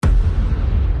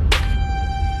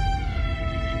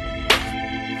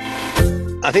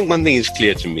I think one thing is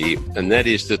clear to me, and that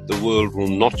is that the world will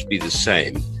not be the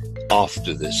same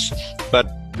after this. But,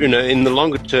 in the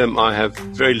longer term, I have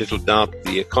very little doubt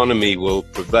the economy will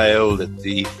prevail, that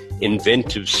the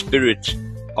inventive spirit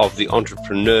of the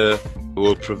entrepreneur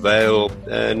will prevail,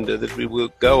 and that we will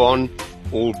go on,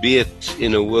 albeit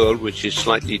in a world which is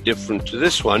slightly different to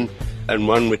this one, and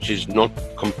one which is not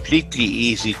completely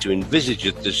easy to envisage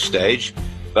at this stage,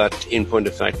 but in point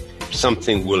of fact,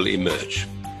 something will emerge.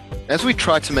 As we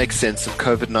try to make sense of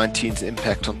COVID-19's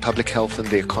impact on public health and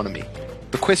the economy,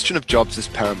 the question of jobs is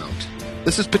paramount.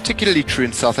 This is particularly true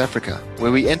in South Africa,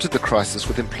 where we entered the crisis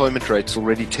with employment rates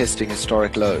already testing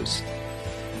historic lows.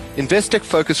 Investec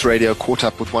Focus Radio caught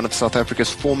up with one of South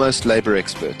Africa's foremost labour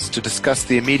experts to discuss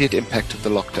the immediate impact of the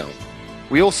lockdown.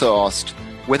 We also asked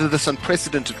whether this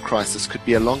unprecedented crisis could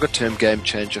be a longer-term game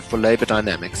changer for labour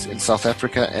dynamics in South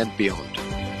Africa and beyond.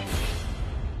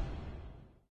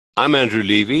 I'm Andrew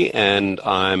Levy, and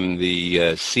I'm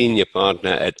the senior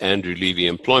partner at Andrew Levy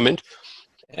Employment,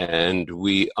 and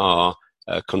we are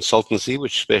a consultancy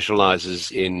which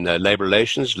specializes in labor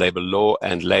relations, labor law,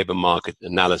 and labor market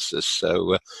analysis.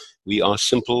 So we are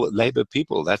simple labor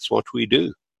people. That's what we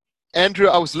do. Andrew,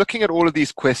 I was looking at all of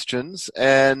these questions,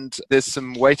 and there's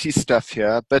some weighty stuff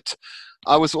here, but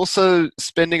I was also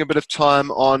spending a bit of time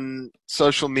on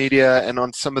social media and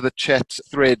on some of the chat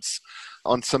threads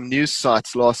on some news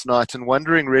sites last night, and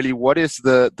wondering really what is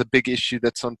the big issue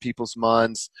that's on people's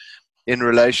minds in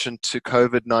relation to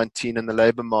COVID-19 and the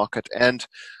labor market. And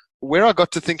where I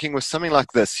got to thinking was something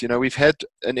like this. We've had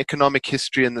an economic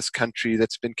history in this country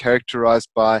that's been characterized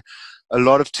by a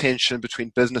lot of tension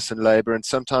between business and labor, and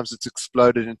sometimes it's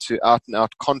exploded into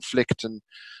out-and-out conflict and,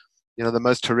 the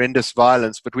most horrendous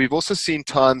violence. But we've also seen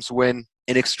times when,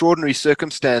 in extraordinary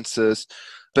circumstances,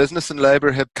 business and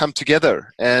labor have come together.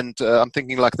 And I'm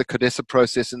thinking like the CODESA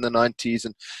process in the 90s,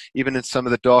 and even in some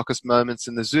of the darkest moments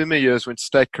in the Zuma years when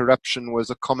state corruption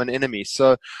was a common enemy.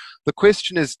 So the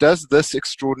question is, does this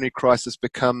extraordinary crisis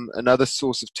become another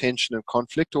source of tension and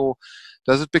conflict, or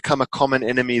does it become a common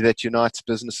enemy that unites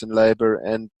business and labor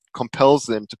and compels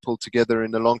them to pull together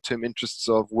in the long-term interests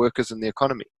of workers and the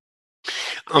economy?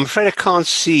 I'm afraid I can't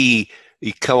see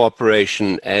the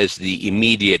cooperation as the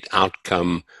immediate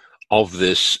outcome of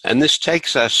this. And this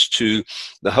takes us to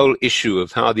the whole issue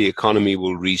of how the economy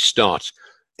will restart.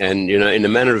 And, in a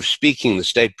manner of speaking, the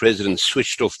state president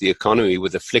switched off the economy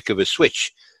with a flick of a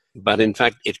switch. But in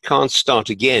fact, it can't start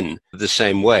again the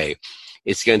same way.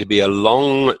 It's going to be a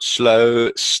long,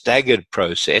 slow, staggered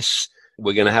process.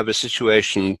 We're going to have a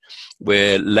situation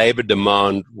where labor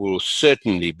demand will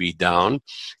certainly be down.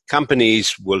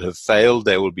 Companies will have failed.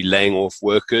 They will be laying off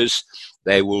workers.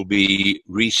 They will be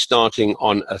restarting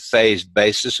on a phased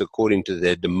basis according to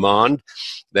their demand.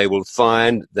 They will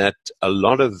find that a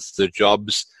lot of the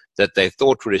jobs that they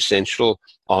thought were essential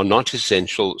are not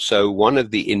essential. So one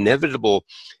of the inevitable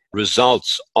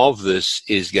results of this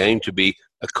is going to be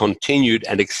a continued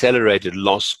and accelerated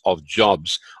loss of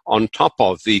jobs on top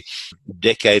of the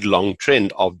decade-long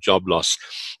trend of job loss.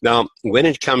 Now, when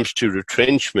it comes to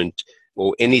retrenchment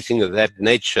or anything of that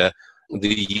nature,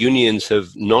 the unions have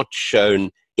not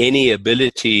shown any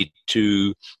ability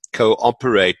to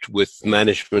cooperate with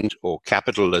management, or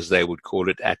capital as they would call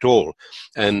it, at all.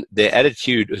 And their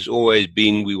attitude has always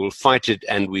been, we will fight it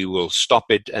and we will stop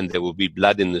it and there will be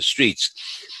blood in the streets,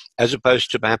 as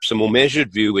opposed to perhaps a more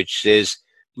measured view which says,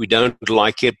 we don't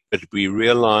like it, but we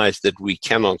realize that we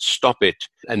cannot stop it,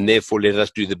 and therefore let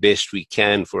us do the best we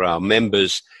can for our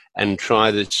members and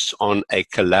try this on a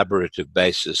collaborative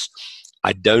basis.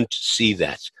 I don't see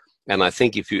that. And I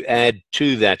think if you add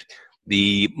to that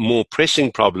the more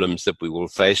pressing problems that we will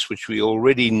face, which we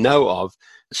already know of,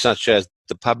 such as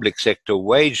the public sector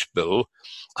wage bill,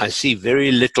 I see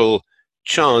very little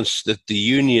chance that the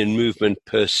union movement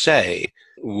per se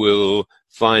will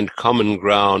find common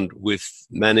ground with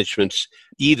managements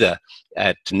either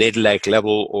at NEDLAC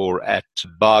level or at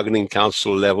bargaining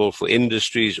council level for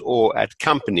industries or at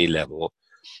company level.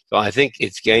 So I think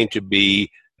it's going to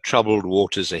be troubled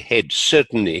waters ahead,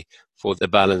 certainly for the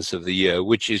balance of the year,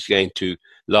 which is going to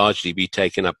largely be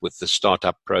taken up with the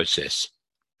startup process.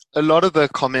 A lot of the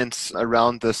comments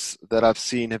around this that I've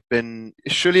seen have been,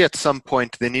 surely at some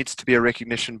point there needs to be a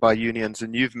recognition by unions,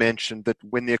 and you've mentioned that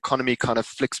when the economy kind of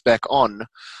flicks back on,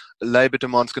 labor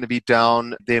demand's going to be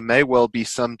down. There may well be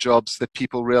some jobs that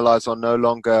people realize are no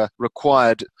longer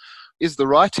required. Is the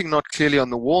writing not clearly on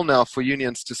the wall now for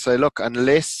unions to say, look,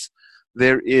 unless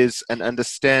there is an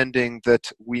understanding that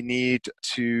we need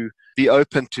to be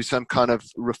open to some kind of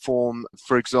reform,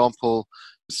 for example,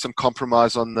 some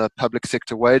compromise on the public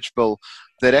sector wage bill,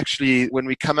 that actually when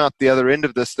we come out the other end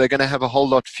of this, they're going to have a whole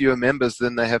lot fewer members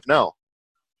than they have now?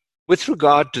 With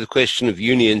regard to the question of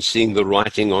unions seeing the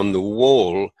writing on the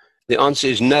wall, the answer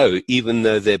is no, even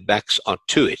though their backs are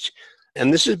to it.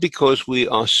 And this is because we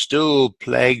are still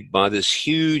plagued by this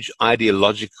huge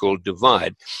ideological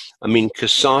divide. I mean,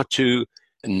 COSATU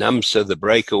and NAMSA, the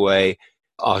breakaway,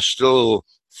 are still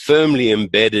firmly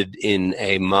embedded in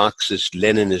a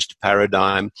Marxist-Leninist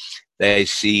paradigm. They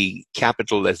see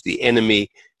capital as the enemy.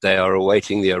 They are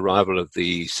awaiting the arrival of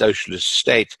the socialist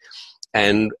state.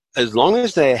 And as long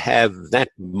as they have that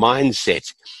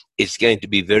mindset, it's going to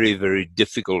be very, very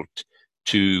difficult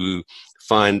to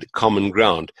find common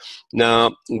ground.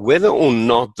 Now, whether or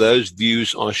not those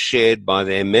views are shared by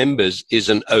their members is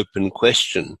an open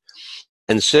question.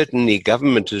 And certainly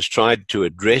government has tried to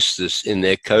address this in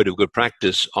their Code of Good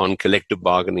Practice on collective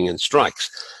bargaining and strikes.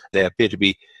 They appear to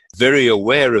be very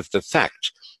aware of the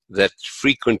fact that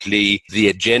frequently the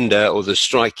agenda or the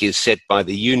strike is set by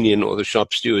the union or the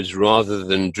shop stewards rather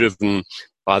than driven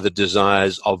by the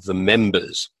desires of the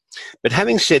members. But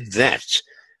having said that,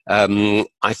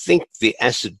 I think the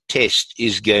acid test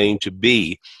is going to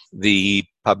be the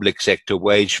public sector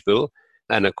wage bill,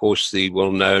 and of course the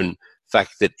well-known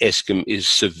fact that Eskom is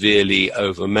severely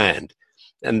overmanned.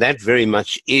 And that very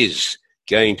much is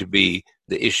going to be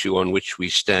the issue on which we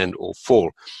stand or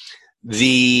fall.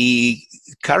 The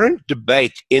current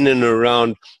debate in and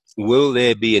around will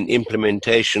there be an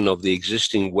implementation of the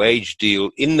existing wage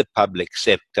deal in the public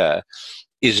sector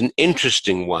is an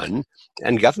interesting one,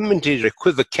 and government is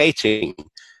equivocating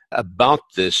about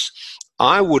this.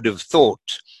 I would have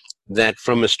thought that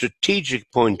from a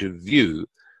strategic point of view,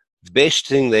 the best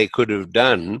thing they could have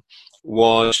done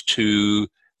was to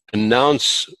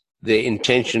announce their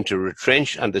intention to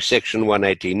retrench under Section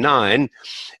 189,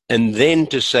 and then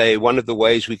to say one of the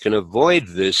ways we can avoid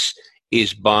this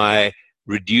is by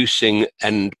reducing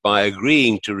and by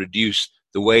agreeing to reduce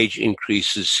the wage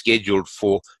increases scheduled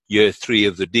for year 3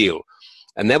 of the deal.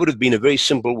 And that would have been a very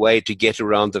simple way to get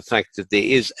around the fact that there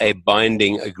is a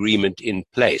binding agreement in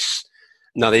place.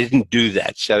 Now, they didn't do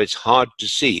that, so it's hard to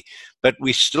see. But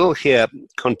we still hear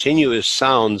continuous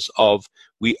sounds of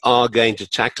we are going to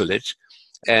tackle it.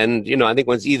 And, you know, I think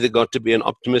one's either got to be an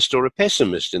optimist or a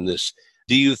pessimist in this.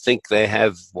 Do you think they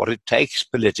have what it takes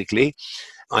politically?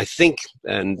 I think,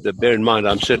 and bear in mind,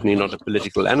 I'm certainly not a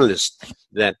political analyst,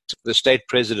 that the state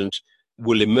president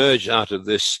will emerge out of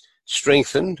this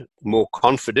strengthened, more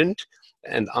confident,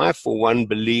 and I, for one,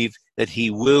 believe that he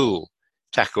will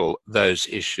tackle those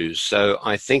issues. So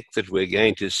I think that we're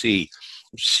going to see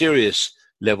serious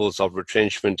levels of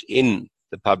retrenchment in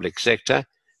the public sector,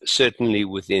 certainly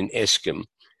within Eskom.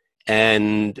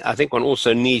 And I think one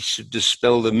also needs to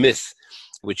dispel the myth,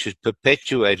 which is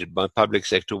perpetuated by public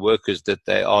sector workers, that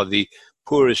they are the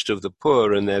poorest of the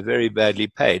poor and they're very badly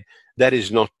paid. That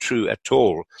is not true at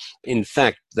all. In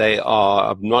fact, they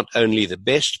are not only the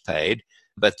best paid,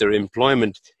 but their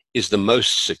employment is the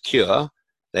most secure.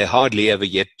 They hardly ever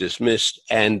get dismissed,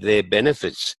 and their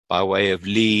benefits by way of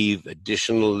leave,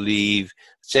 additional leave,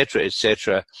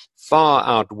 etc., far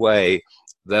outweigh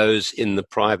those in the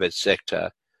private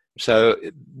sector. So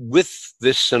with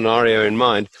this scenario in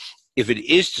mind, if it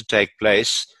is to take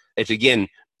place, it again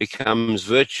becomes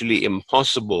virtually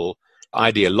impossible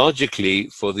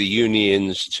ideologically for the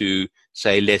unions to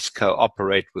say, let's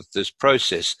cooperate with this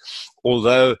process.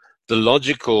 Although the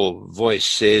logical voice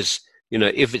says, you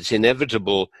know, if it's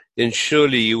inevitable, then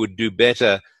surely you would do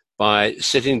better by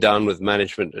sitting down with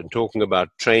management and talking about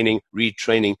training,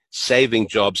 retraining, saving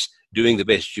jobs, doing the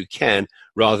best you can,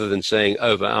 rather than saying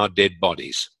over our dead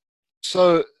bodies.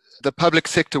 So the public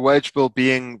sector wage bill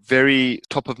being very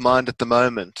top of mind at the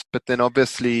moment, but then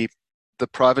obviously the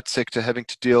private sector having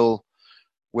to deal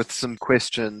with some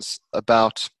questions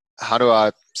about how do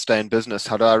I stay in business?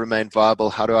 How do I remain viable?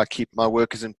 How do I keep my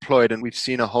workers employed? And we've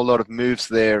seen a whole lot of moves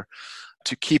there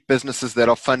to keep businesses that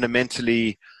are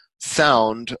fundamentally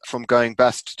sound from going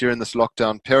bust during this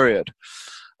lockdown period.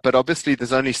 But obviously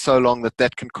there's only so long that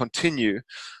that can continue.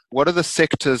 What are the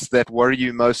sectors that worry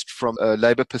you most from a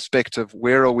labor perspective?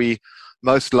 Where are we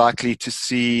most likely to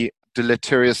see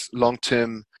deleterious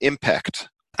long-term impact?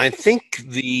 I think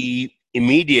the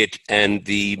immediate and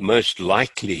the most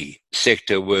likely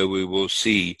sector where we will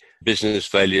see business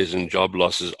failures and job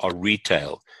losses are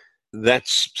retail.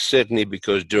 That's certainly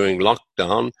because during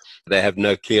lockdown, they have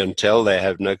no clientele, they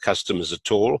have no customers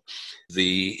at all.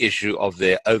 The issue of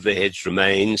their overheads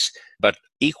remains, but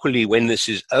equally when this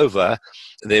is over,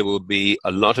 there will be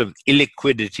a lot of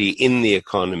illiquidity in the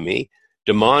economy.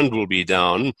 Demand will be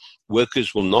down.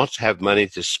 Workers will not have money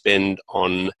to spend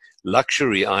on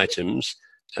luxury items.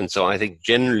 And so I think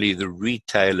generally the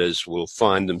retailers will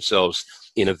find themselves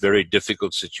in a very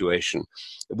difficult situation.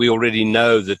 We already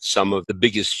know that some of the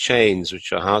biggest chains,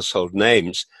 which are household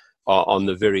names, are on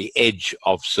the very edge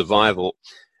of survival.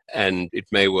 And it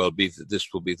may well be that this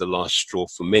will be the last straw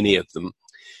for many of them.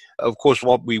 Of course,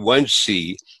 what we won't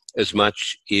see as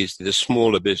much is the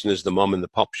smaller business, the mom and the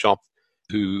pop shop,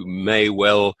 who may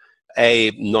well,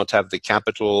 A, not have the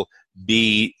capital,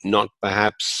 B, not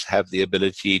perhaps have the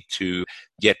ability to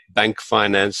get bank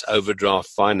finance, overdraft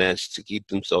finance to keep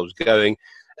themselves going,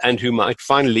 and who might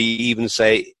finally even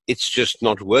say, it's just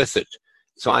not worth it.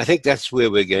 So I think that's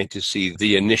where we're going to see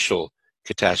the initial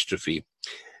catastrophe.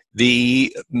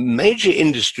 The major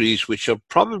industries which are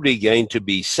probably going to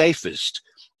be safest,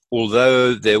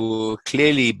 although there will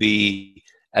clearly be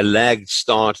a lagged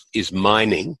start, is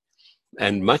mining,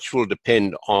 and much will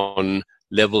depend on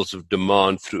levels of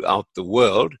demand throughout the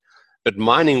world. But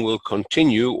mining will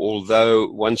continue, although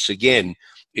once again,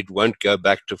 it won't go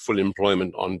back to full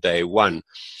employment on day one.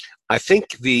 I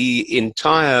think the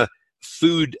entire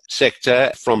food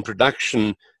sector, from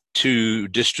production to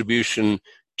distribution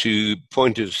to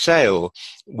point of sale,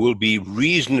 will be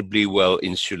reasonably well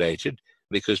insulated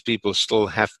because people still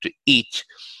have to eat.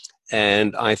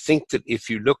 And I think that if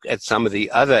you look at some of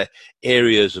the other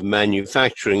areas of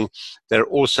manufacturing, they're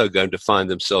also going to find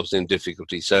themselves in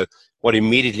difficulty. So what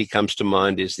immediately comes to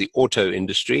mind is the auto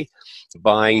industry.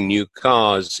 Buying new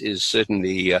cars is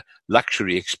certainly a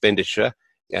luxury expenditure,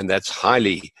 and that's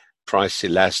highly price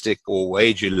elastic or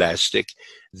wage elastic.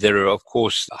 There are, of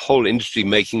course, a whole industry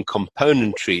making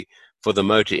componentry for the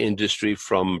motor industry,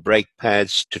 from brake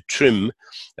pads to trim.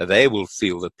 They will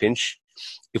feel the pinch.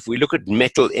 If we look at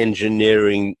metal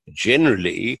engineering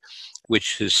generally,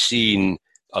 which has seen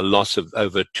a loss of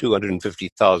over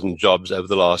 250,000 jobs over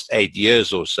the last 8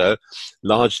 years or so,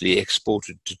 largely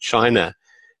exported to China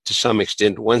to some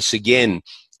extent, once again,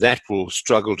 that will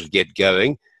struggle to get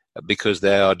going because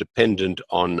they are dependent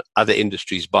on other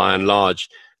industries by and large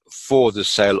for the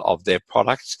sale of their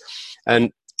products.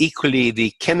 And equally,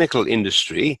 the chemical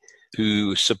industry,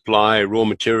 who supply raw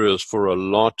materials for a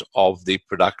lot of the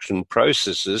production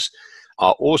processes,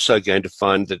 are also going to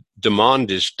find that demand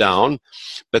is down,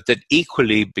 but that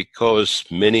equally, because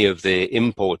many of their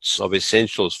imports of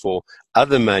essentials for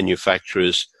other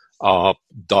manufacturers are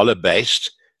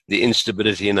dollar-based, the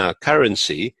instability in our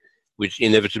currency, which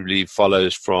inevitably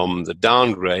follows from the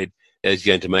downgrade, is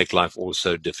going to make life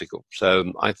also difficult.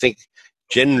 So I think,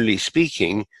 generally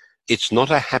speaking, it's not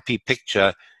a happy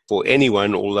picture for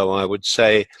anyone, although I would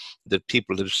say that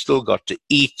people have still got to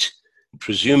eat.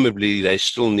 Presumably, they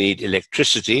still need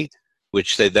electricity,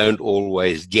 which they don't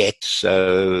always get.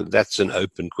 So that's an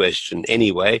open question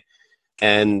anyway.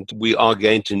 And we are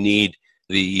going to need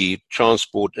the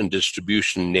transport and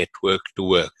distribution network to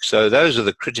work. So those are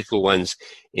the critical ones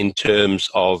in terms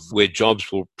of where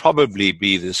jobs will probably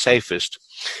be the safest.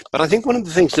 But I think one of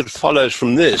the things that follows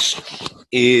from this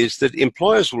is that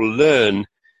employers will learn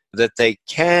that they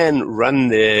can run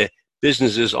their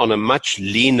businesses on a much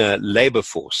leaner labor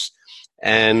force.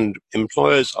 And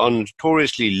employers are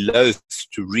notoriously loath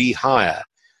to rehire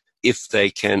if they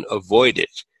can avoid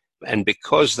it. And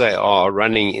because they are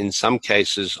running, in some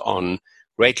cases, on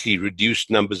greatly reduced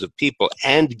numbers of people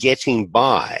and getting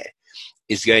by,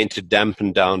 is going to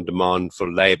dampen down demand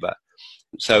for labor.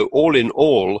 So all in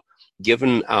all,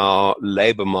 given our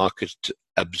labor market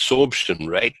absorption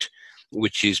rate,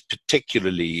 which is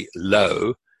particularly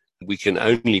low, we can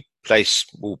only place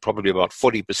probably about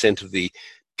 40% of the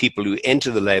people who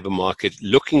enter the labor market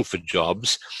looking for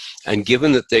jobs. And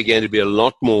given that there are going to be a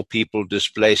lot more people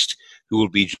displaced who will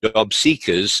be job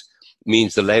seekers,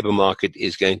 means the labor market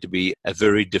is going to be a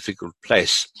very difficult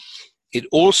place. It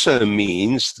also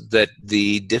means that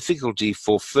the difficulty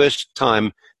for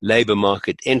first-time labor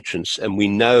market entrants, and we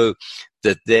know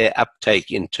that their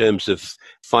uptake in terms of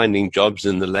finding jobs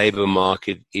in the labor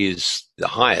market is the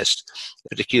highest,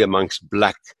 particularly amongst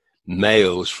black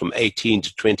males from 18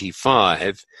 to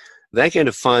 25, they're going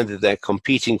to find that they're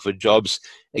competing for jobs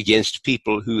against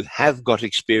people who have got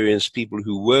experience, people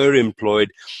who were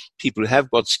employed, people who have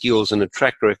got skills and a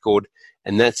track record,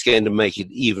 and that's going to make it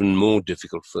even more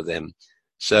difficult for them.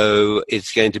 So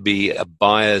it's going to be a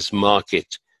buyer's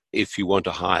market if you want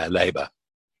to hire labor.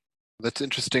 That's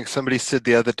interesting. Somebody said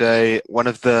the other day, one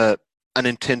of the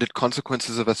unintended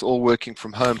consequences of us all working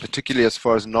from home, particularly as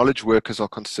far as knowledge workers are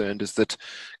concerned, is that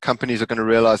companies are going to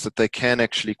realize that they can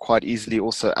actually quite easily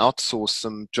also outsource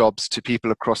some jobs to people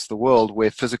across the world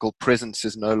where physical presence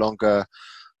is no longer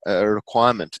a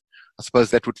requirement. I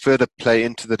suppose that would further play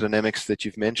into the dynamics that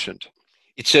you've mentioned.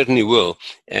 It certainly will.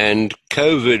 And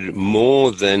COVID,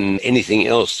 more than anything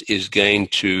else, is going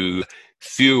to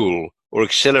fuel or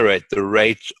accelerate the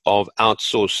rate of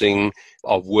outsourcing,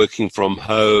 of working from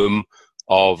home,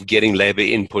 of getting labor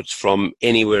inputs from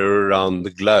anywhere around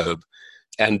the globe.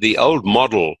 And the old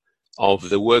model of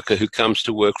the worker who comes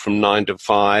to work from 9 to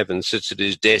 5 and sits at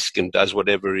his desk and does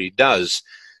whatever he does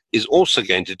is also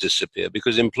going to disappear,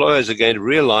 because employers are going to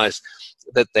realize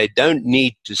that they don't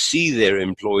need to see their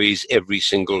employees every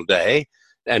single day.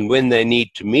 And when they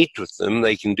need to meet with them,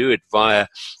 they can do it via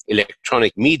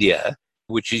electronic media,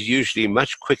 which is usually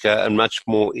much quicker and much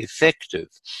more effective.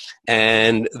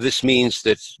 And this means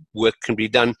that work can be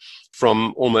done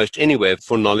from almost anywhere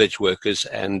for knowledge workers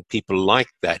and people like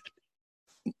that.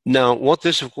 Now, what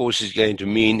this, of course, is going to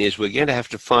mean is we're going to have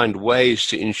to find ways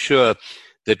to ensure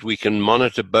that we can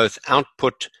monitor both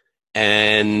output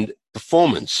and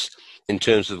performance in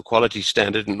terms of the quality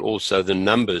standard, and also the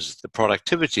numbers, the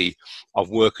productivity of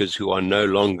workers who are no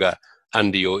longer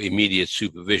under your immediate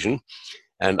supervision.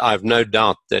 And I've no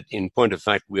doubt that in point of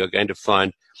fact, we are going to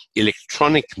find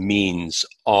electronic means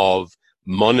of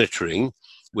monitoring,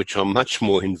 which are much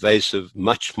more invasive,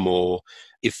 much more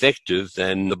effective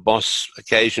than the boss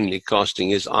occasionally casting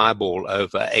his eyeball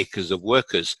over acres of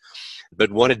workers.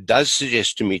 But what it does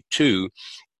suggest to me too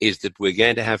is that we're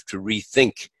going to have to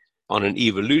rethink on an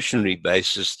evolutionary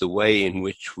basis the way in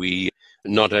which we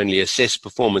not only assess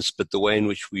performance, but the way in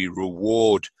which we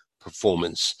reward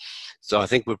performance. So I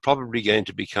think we're probably going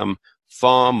to become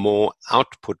far more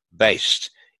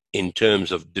output-based in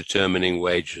terms of determining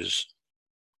wages.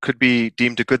 Could be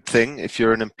deemed a good thing if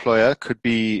you're an employer, could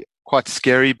be quite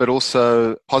scary, but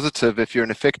also positive if you're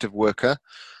an effective worker.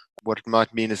 What it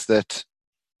might mean is that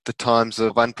the times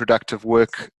of unproductive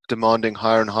work demanding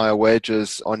higher and higher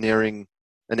wages are nearing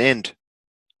an end.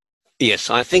 Yes,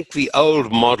 I think the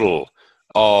old model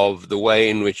of the way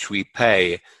in which we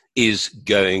pay is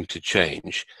going to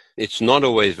change. It's not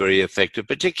always very effective,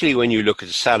 particularly when you look at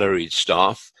salaried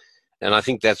staff. And I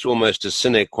think that's almost a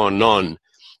sine qua non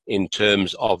in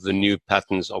terms of the new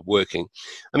patterns of working.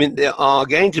 I mean, there are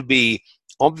going to be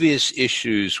obvious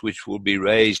issues which will be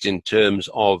raised in terms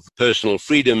of personal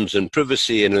freedoms and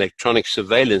privacy and electronic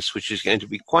surveillance, which is going to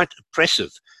be quite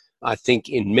oppressive, I think,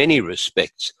 in many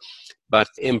respects. But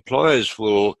employers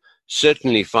will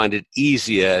certainly find it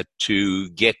easier to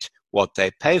get what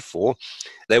they pay for.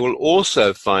 They will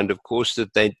also find, of course,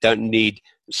 that they don't need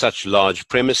such large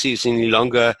premises any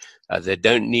longer. They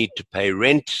don't need to pay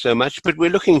rent so much. But we're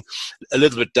looking a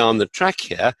little bit down the track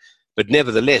here. But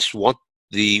nevertheless, what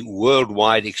the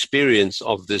worldwide experience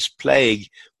of this plague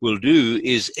will do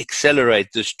is accelerate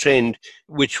this trend,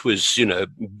 which was,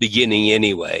 beginning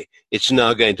anyway. It's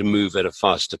now going to move at a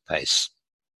faster pace.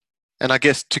 And I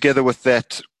guess together with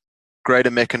that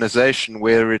greater mechanization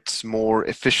where it's more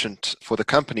efficient for the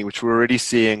company, which we're already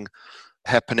seeing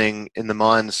happening in the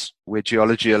mines where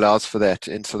geology allows for that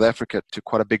in South Africa to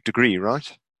quite a big degree,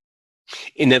 right?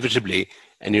 Inevitably.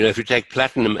 And, if you take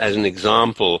platinum as an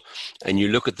example and you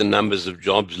look at the numbers of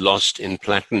jobs lost in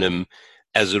platinum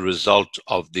as a result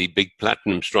of the big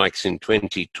platinum strikes in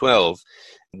 2012,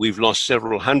 we've lost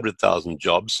several 100,000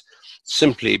 jobs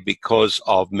simply because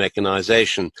of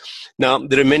mechanization. Now,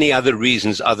 there are many other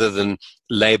reasons other than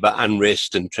labor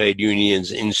unrest and trade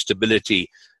unions instability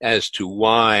as to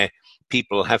why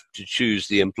people have to choose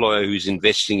the employer who's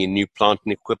investing in new plant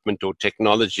and equipment or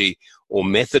technology or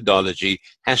methodology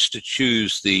has to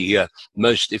choose the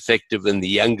most effective and the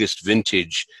youngest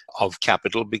vintage of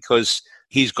capital, because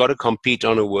he's got to compete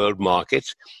on a world market.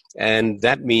 And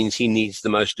that means he needs the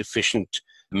most efficient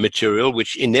material,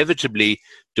 which inevitably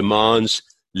demands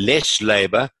less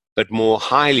labor, but more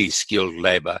highly skilled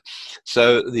labor.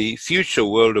 So the future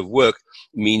world of work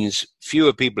means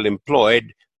fewer people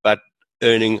employed, but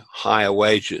earning higher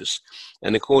wages.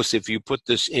 And of course, if you put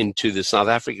this into the South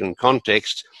African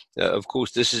context, of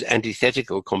course, this is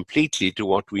antithetical completely to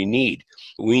what we need.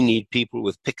 We need people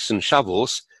with picks and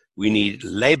shovels. We need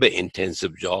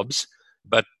labor-intensive jobs,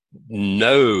 but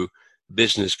no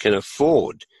business can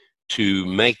afford to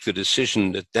make the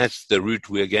decision that that's the route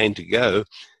we're going to go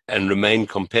and remain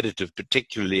competitive,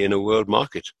 particularly in a world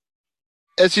market.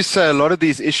 As you say, a lot of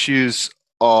these issues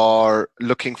are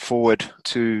looking forward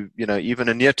to, even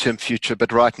a near-term future,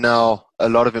 but right now a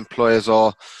lot of employers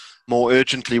are more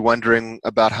urgently wondering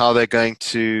about how they're going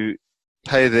to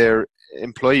pay their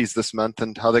employees this month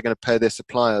and how they're going to pay their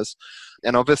suppliers.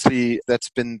 And obviously that's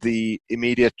been the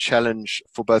immediate challenge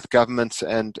for both governments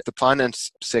and the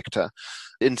finance sector.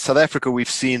 In South Africa, we've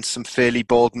seen some fairly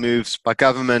bold moves by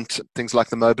government, things like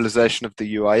the mobilization of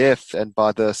the UIF and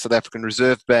by the South African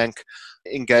Reserve Bank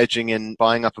engaging in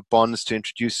buying up of bonds to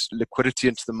introduce liquidity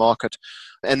into the market,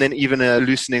 and then even a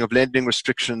loosening of lending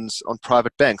restrictions on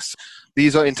private banks.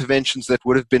 These are interventions that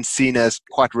would have been seen as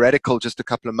quite radical just a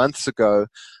couple of months ago.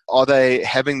 Are they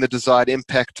having the desired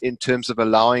impact in terms of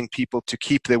allowing people to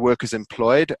keep their workers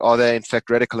employed? Are they in fact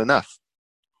radical enough?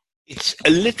 It's a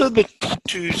little bit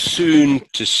too soon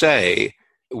to say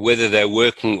whether they're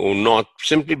working or not,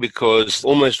 simply because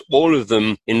almost all of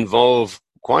them involve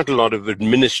quite a lot of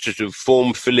administrative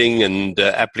form filling and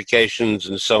applications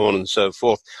and so on and so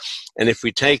forth. And if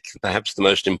we take perhaps the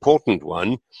most important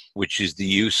one, which is the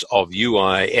use of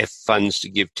UIF funds to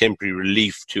give temporary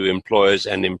relief to employers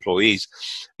and employees,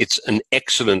 it's an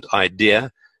excellent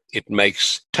idea. It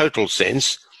makes total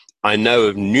sense. I know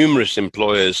of numerous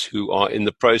employers who are in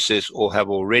the process or have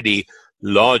already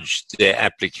lodged their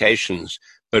applications,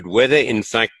 but whether in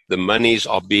fact the monies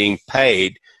are being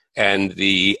paid and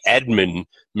the admin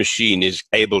machine is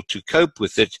able to cope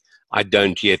with it, I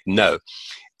don't yet know.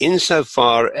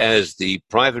 Insofar as the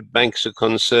private banks are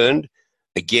concerned,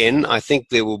 again, I think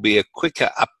there will be a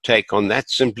quicker uptake on that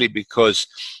simply because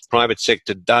private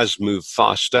sector does move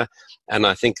faster, and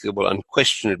I think there will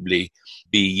unquestionably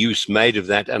be use made of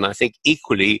that, and I think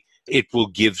equally it will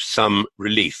give some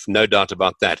relief, no doubt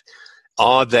about that.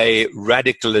 Are they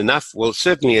radical enough? Well,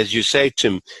 certainly, as you say,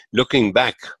 Tim, looking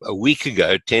back a week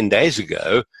ago, 10 days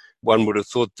ago, one would have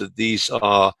thought that these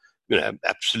are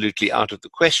absolutely out of the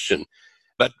question.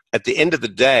 But at the end of the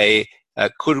day,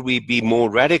 could we be more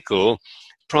radical?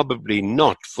 Probably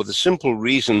not, for the simple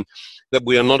reason that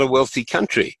we are not a wealthy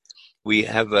country. We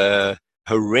have a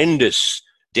horrendous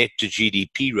debt to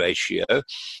GDP ratio.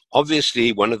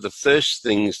 Obviously, one of the first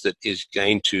things that is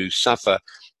going to suffer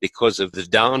because of the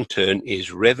downturn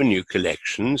is revenue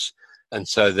collections, and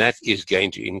so that is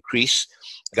going to increase.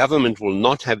 Government will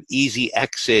not have easy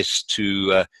access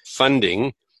to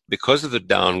funding because of the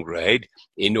downgrade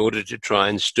in order to try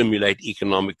and stimulate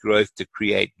economic growth to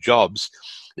create jobs.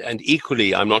 And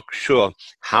equally, I'm not sure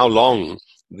how long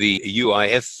the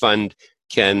UIF fund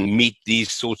can meet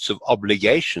these sorts of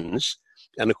obligations.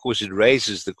 And of course, it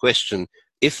raises the question,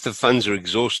 if the funds are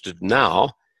exhausted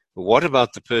now, what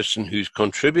about the person who's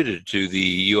contributed to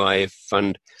the UIF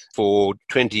fund for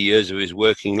 20 years of his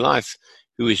working life,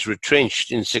 who is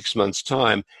retrenched in 6 months'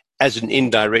 time as an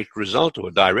indirect result or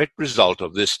a direct result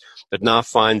of this, but now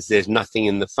finds there's nothing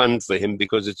in the fund for him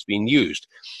because it's been used?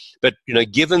 But,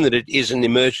 given that it is an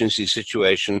emergency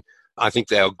situation, I think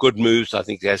they are good moves. I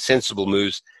think they are sensible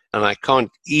moves. And I can't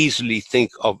easily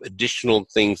think of additional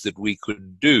things that we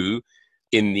could do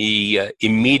in the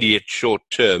immediate short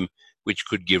term which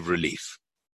could give relief.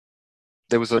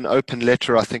 There was an open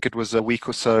letter, I think it was a week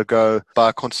or so ago, by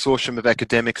a consortium of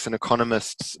academics and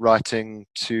economists writing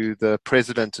to the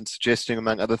president and suggesting,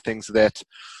 among other things, that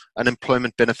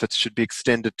unemployment benefits should be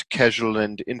extended to casual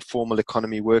and informal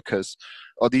economy workers.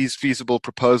 Are these feasible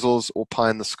proposals or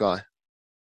pie in the sky?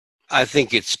 I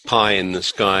think it's pie in the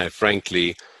sky,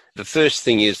 frankly. The first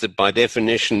thing is that by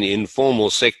definition, the informal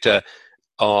sector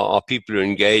are people who are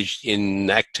engaged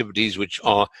in activities which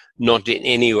are not in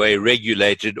any way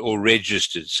regulated or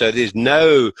registered. So there's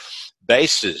no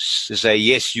basis to say,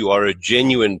 yes, you are a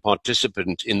genuine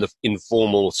participant in the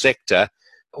informal sector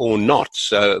or not.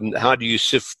 So how do you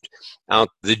sift out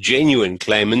the genuine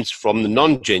claimants from the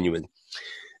non-genuine?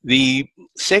 The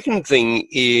second thing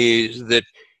is that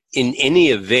in any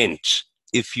event,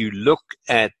 if you look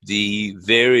at the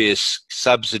various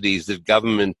subsidies that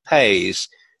government pays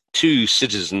to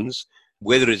citizens,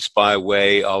 whether it's by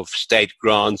way of state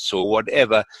grants or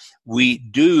whatever, we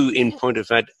do, in point of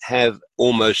fact, have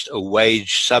almost a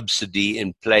wage subsidy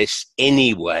in place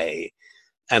anyway.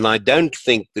 And I don't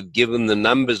think that, given the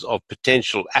numbers of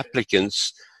potential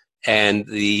applicants and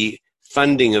the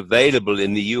funding available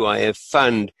in the UIF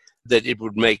fund, that it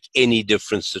would make any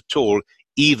difference at all,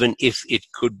 even if it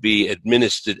could be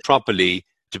administered properly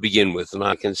to begin with. And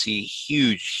I can see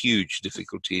huge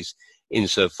difficulties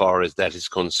insofar as that is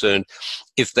concerned.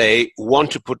 If they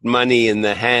want to put money in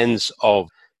the hands of,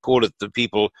 call it, the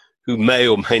people who may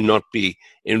or may not be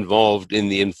involved in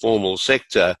the informal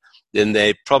sector, then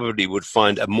they probably would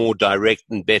find a more direct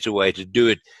and better way to do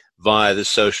it via the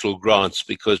social grants,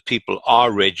 because people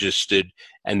are registered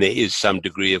and there is some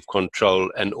degree of control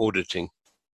and auditing.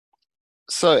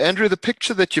 So, Andrew, the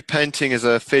picture that you're painting is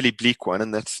a fairly bleak one,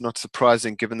 and that's not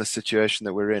surprising given the situation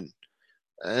that we're in.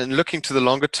 And looking to the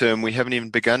longer term, we haven't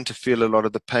even begun to feel a lot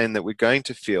of the pain that we're going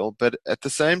to feel. But at the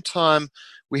same time,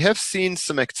 we have seen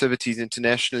some activities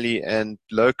internationally and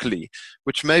locally,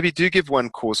 which maybe do give one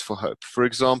cause for hope. For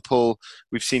example,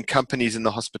 we've seen companies in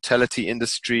the hospitality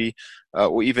industry,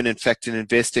 or even in fact in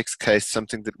Investec's case,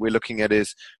 something that we're looking at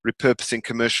is repurposing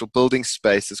commercial building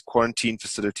space as quarantine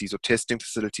facilities or testing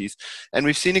facilities. And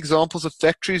we've seen examples of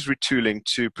factories retooling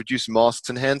to produce masks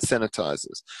and hand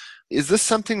sanitizers. Is this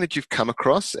something that you've come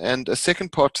across? And a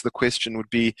second part to the question would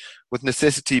be, with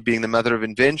necessity being the mother of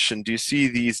invention, do you see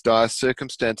these dire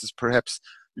circumstances perhaps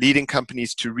leading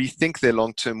companies to rethink their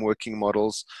long-term working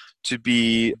models to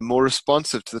be more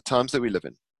responsive to the times that we live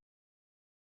in?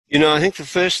 I think the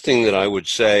first thing that I would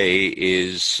say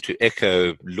is to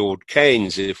echo Lord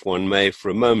Keynes, if one may, for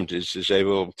a moment, is to say,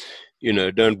 well,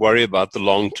 don't worry about the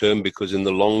long term, because in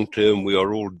the long term we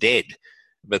are all dead.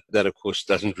 But that, of course,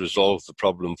 doesn't resolve the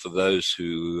problem for those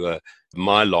who,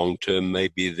 my long term may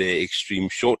be their extreme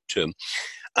short term.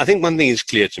 I think one thing is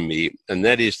clear to me, and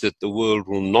that is that the world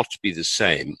will not be the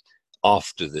same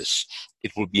after this.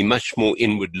 It will be much more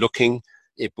inward looking.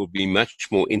 It will be much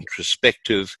more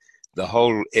introspective. The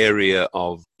whole area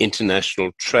of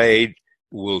international trade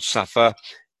will suffer.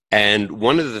 And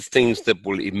one of the things that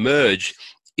will emerge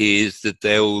is that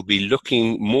they will be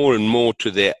looking more and more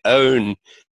to their own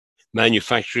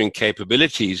manufacturing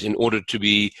capabilities in order to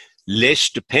be less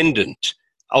dependent,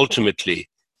 ultimately,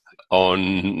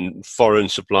 on foreign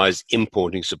supplies,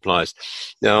 importing supplies.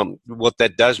 Now, what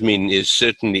that does mean is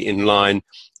certainly in line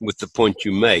with the point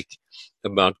you make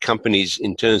about companies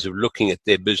in terms of looking at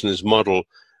their business model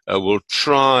will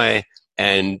try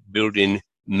and build in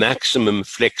maximum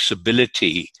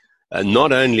flexibility,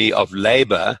 not only of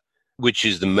labor, which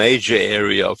is the major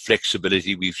area of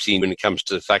flexibility we've seen when it comes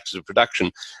to the factors of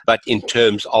production, but in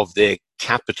terms of their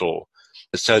capital,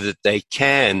 so that they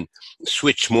can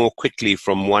switch more quickly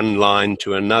from one line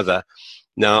to another.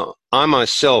 Now, I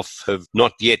myself have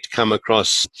not yet come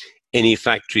across any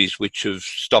factories which have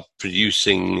stopped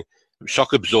producing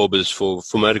shock absorbers for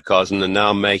motor cars and are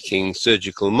now making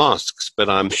surgical masks, but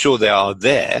I'm sure they are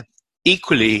there.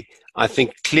 Equally, I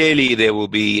think clearly there will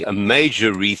be a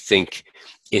major rethink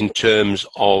in terms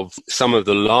of some of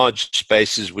the large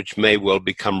spaces which may well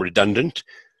become redundant.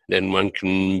 Then one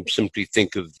can simply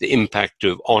think of the impact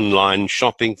of online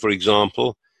shopping, for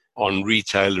example, on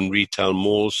retail and retail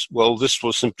malls. Well, this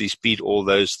will simply speed all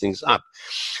those things up.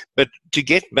 But to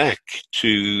get back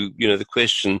to, the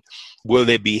question, will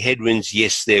there be headwinds?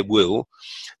 Yes, there will.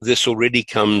 This already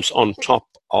comes on top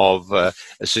of a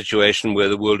situation where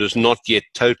the world has not yet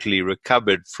totally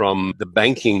recovered from the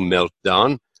banking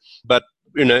meltdown. But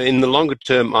in the longer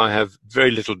term, I have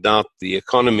very little doubt the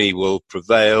economy will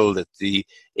prevail, that the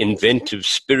inventive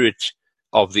spirit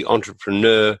of the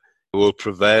entrepreneur will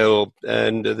prevail,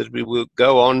 and that we will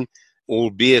go on,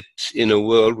 albeit in a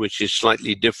world which is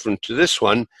slightly different to this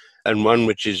one, and one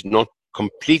which is not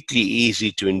completely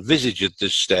easy to envisage at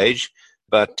this stage,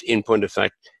 but in point of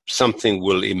fact, something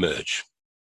will emerge.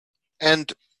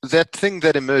 And that thing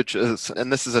that emerges,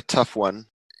 and this is a tough one,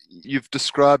 you've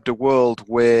described a world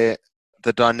where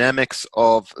the dynamics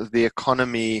of the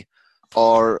economy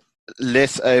are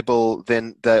less able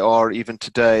than they are even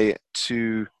today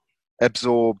to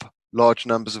absorb large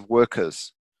numbers of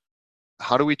workers.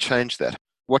 How do we change that?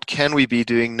 What can we be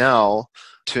doing now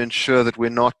to ensure that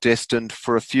we're not destined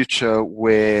for a future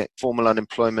where formal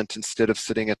unemployment, instead of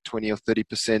sitting at 20 or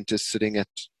 30%, is sitting at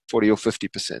 40 or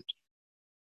 50%?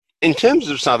 In terms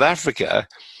of South Africa,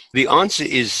 the answer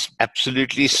is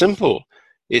absolutely simple.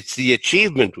 It's the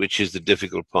achievement which is the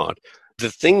difficult part.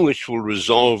 The thing which will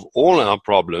resolve all our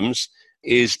problems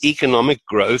is economic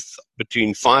growth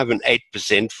between 5 and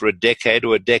 8% for a decade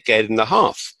or a decade and a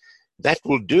half. That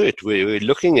will do it. We're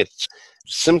looking at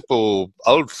simple,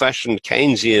 old-fashioned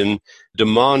Keynesian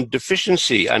demand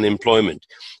deficiency unemployment.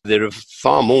 There are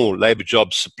far more labor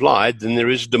jobs supplied than there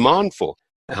is demand for.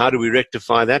 How do we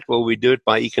rectify that? Well, we do it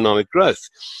by economic growth.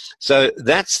 So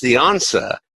that's the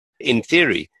answer in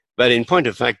theory. But in point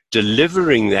of fact,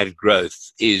 delivering that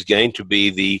growth is going to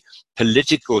be the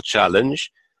political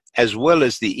challenge as well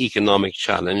as the economic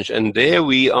challenge. And there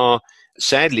we are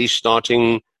sadly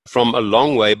starting from a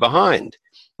long way behind.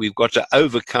 We've got to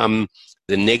overcome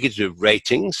the negative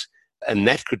ratings, and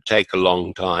that could take a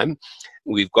long time.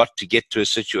 We've got to get to a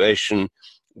situation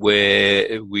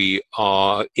where we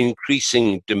are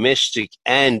increasing domestic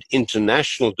and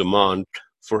international demand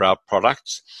for our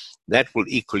products. That will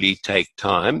equally take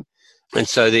time. And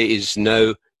so there is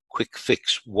no quick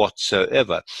fix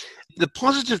whatsoever. The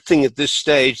positive thing at this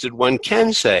stage that one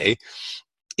can say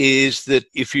is that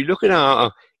if you look at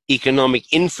our economic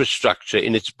infrastructure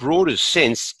in its broadest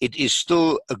sense, it is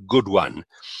still a good one.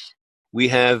 We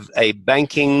have a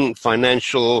banking,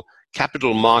 financial,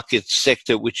 capital markets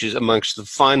sector, which is amongst the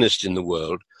finest in the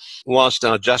world. Whilst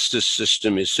our justice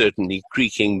system is certainly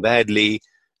creaking badly,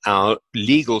 our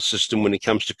legal system, when it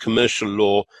comes to commercial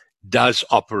law, does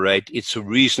operate. It's a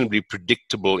reasonably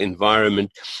predictable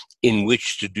environment in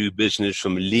which to do business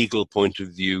from a legal point of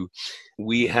view.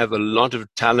 We have a lot of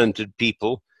talented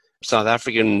people. South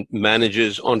African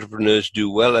managers, entrepreneurs do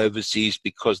well overseas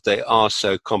because they are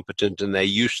so competent and they're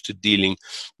used to dealing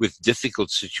with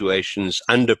difficult situations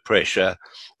under pressure.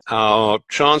 Our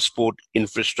transport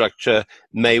infrastructure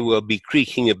may well be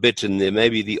creaking a bit and there may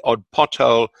be the odd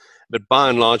pothole, but by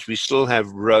and large, we still have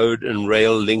road and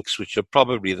rail links, which are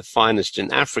probably the finest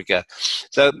in Africa.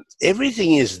 So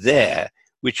everything is there,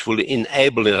 which will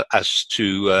enable us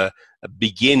to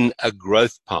begin a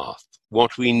growth path.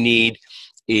 What we need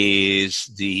is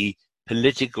the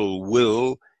political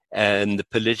will and the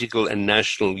political and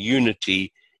national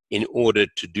unity in order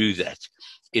to do that.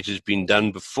 It has been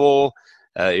done before.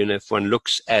 If one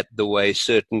looks at the way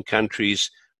certain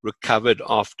countries recovered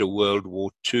after World War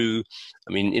II,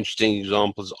 interesting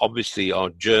examples obviously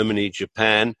are Germany,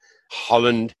 Japan.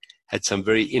 Holland had some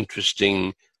very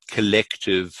interesting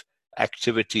collective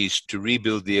activities to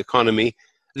rebuild the economy.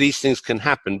 These things can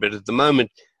happen, but at the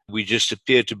moment, we just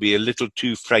appear to be a little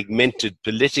too fragmented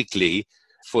politically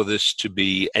for this to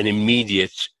be an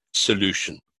immediate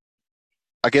solution.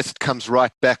 I guess it comes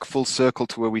right back full circle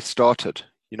to where we started.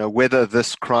 Whether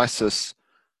this crisis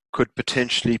could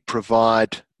potentially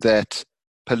provide that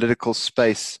political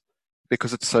space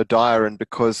because it's so dire and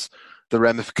because the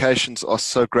ramifications are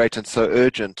so great and so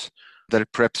urgent that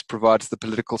it perhaps provides the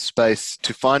political space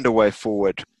to find a way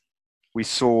forward. We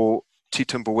saw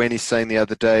Tito Mboweni saying the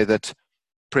other day that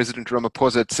President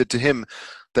Ramaphosa had said to him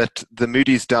that the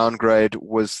Moody's downgrade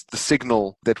was the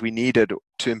signal that we needed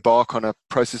to embark on a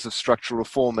process of structural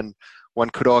reform, and one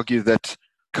could argue that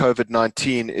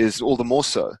COVID-19 is all the more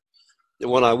so.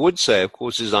 What I would say, of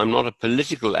course, is I'm not a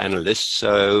political analyst,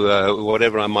 so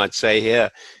whatever I might say here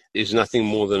is nothing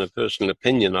more than a personal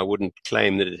opinion. I wouldn't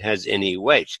claim that it has any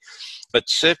weight. But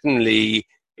certainly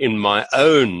in my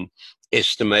own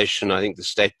estimation, I think the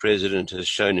state president has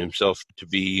shown himself to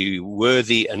be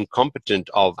worthy and competent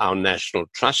of our national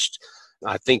trust.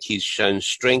 I think he's shown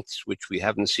strengths which we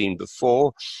haven't seen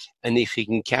before. And if he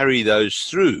can carry those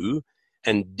through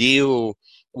and deal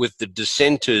with the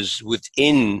dissenters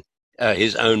within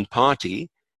his own party,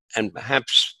 and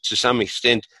perhaps to some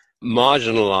extent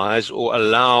marginalize or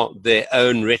allow their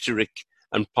own rhetoric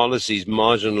and policies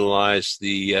marginalize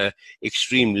the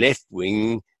extreme left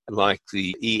wing like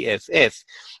the EFF,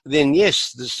 then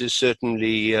yes, this is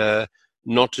certainly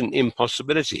not an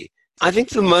impossibility. I think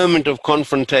the moment of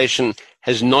confrontation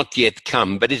has not yet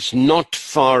come, but it's not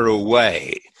far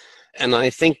away. And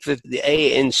I think that the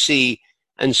ANC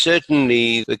and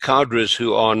certainly the cadres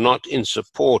who are not in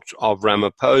support of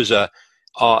Ramaphosa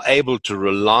are able to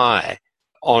rely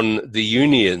on the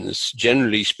unions,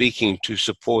 generally speaking, to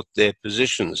support their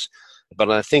positions.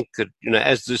 But I think that,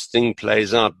 as this thing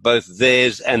plays out, both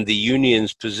theirs and the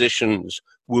unions' positions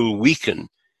will weaken.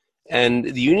 And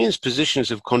the unions' positions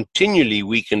have continually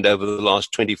weakened over the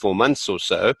last 24 months or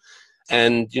so.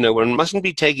 And, one mustn't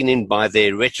be taken in by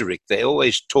their rhetoric. They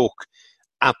always talk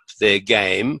up their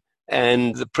game,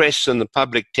 and the press and the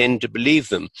public tend to believe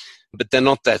them, but they're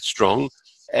not that strong.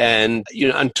 And,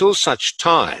 until such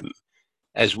time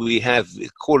as we have,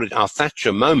 call it our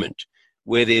Thatcher moment,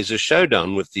 where there's a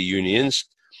showdown with the unions,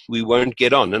 we won't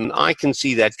get on. And I can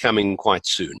see that coming quite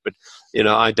soon. But,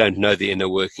 I don't know the inner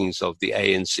workings of the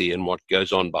ANC and what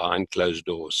goes on behind closed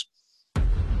doors.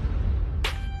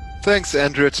 Thanks,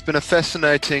 Andrew. It's been a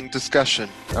fascinating discussion.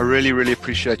 I really, really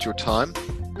appreciate your time.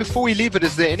 Before we leave it,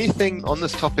 is there anything on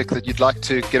this topic that you'd like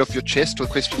to get off your chest or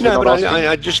questions? No, but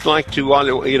I'd just like to,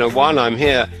 while I'm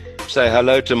here, say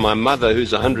hello to my mother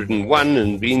who's 101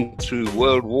 and been through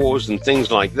world wars and things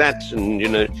like that.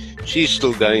 And, she's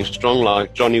still going strong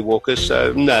like Johnny Walker.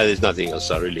 So, no, there's nothing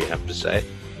else I really have to say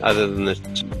other than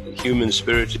that human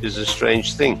spirit is a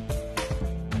strange thing.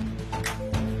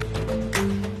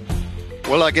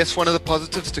 Well, I guess one of the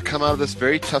positives to come out of this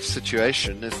very tough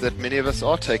situation is that many of us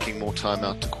are taking more time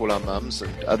out to call our mums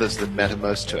and others that matter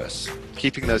most to us,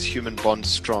 keeping those human bonds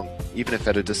strong, even if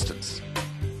at a distance.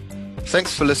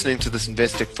 Thanks for listening to this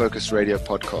Investec Focus Radio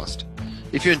podcast.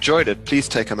 If you enjoyed it, please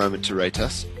take a moment to rate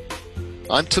us.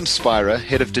 I'm Tim Spira,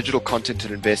 Head of Digital Content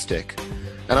at Investec,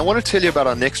 and I want to tell you about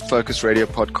our next Focus Radio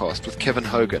podcast with Kevin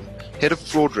Hogan, Head of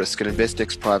Fraud Risk at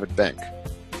Investec's Private Bank.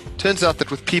 Turns out that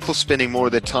with people spending more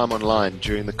of their time online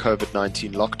during the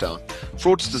COVID-19 lockdown,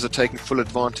 fraudsters are taking full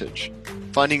advantage,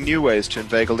 finding new ways to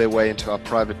inveigle their way into our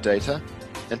private data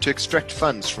and to extract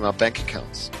funds from our bank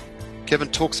accounts. Kevin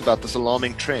talks about this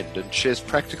alarming trend and shares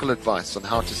practical advice on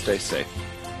how to stay safe.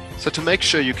 So to make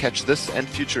sure you catch this and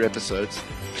future episodes,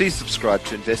 please subscribe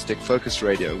to Investec Focus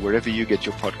Radio wherever you get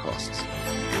your podcasts.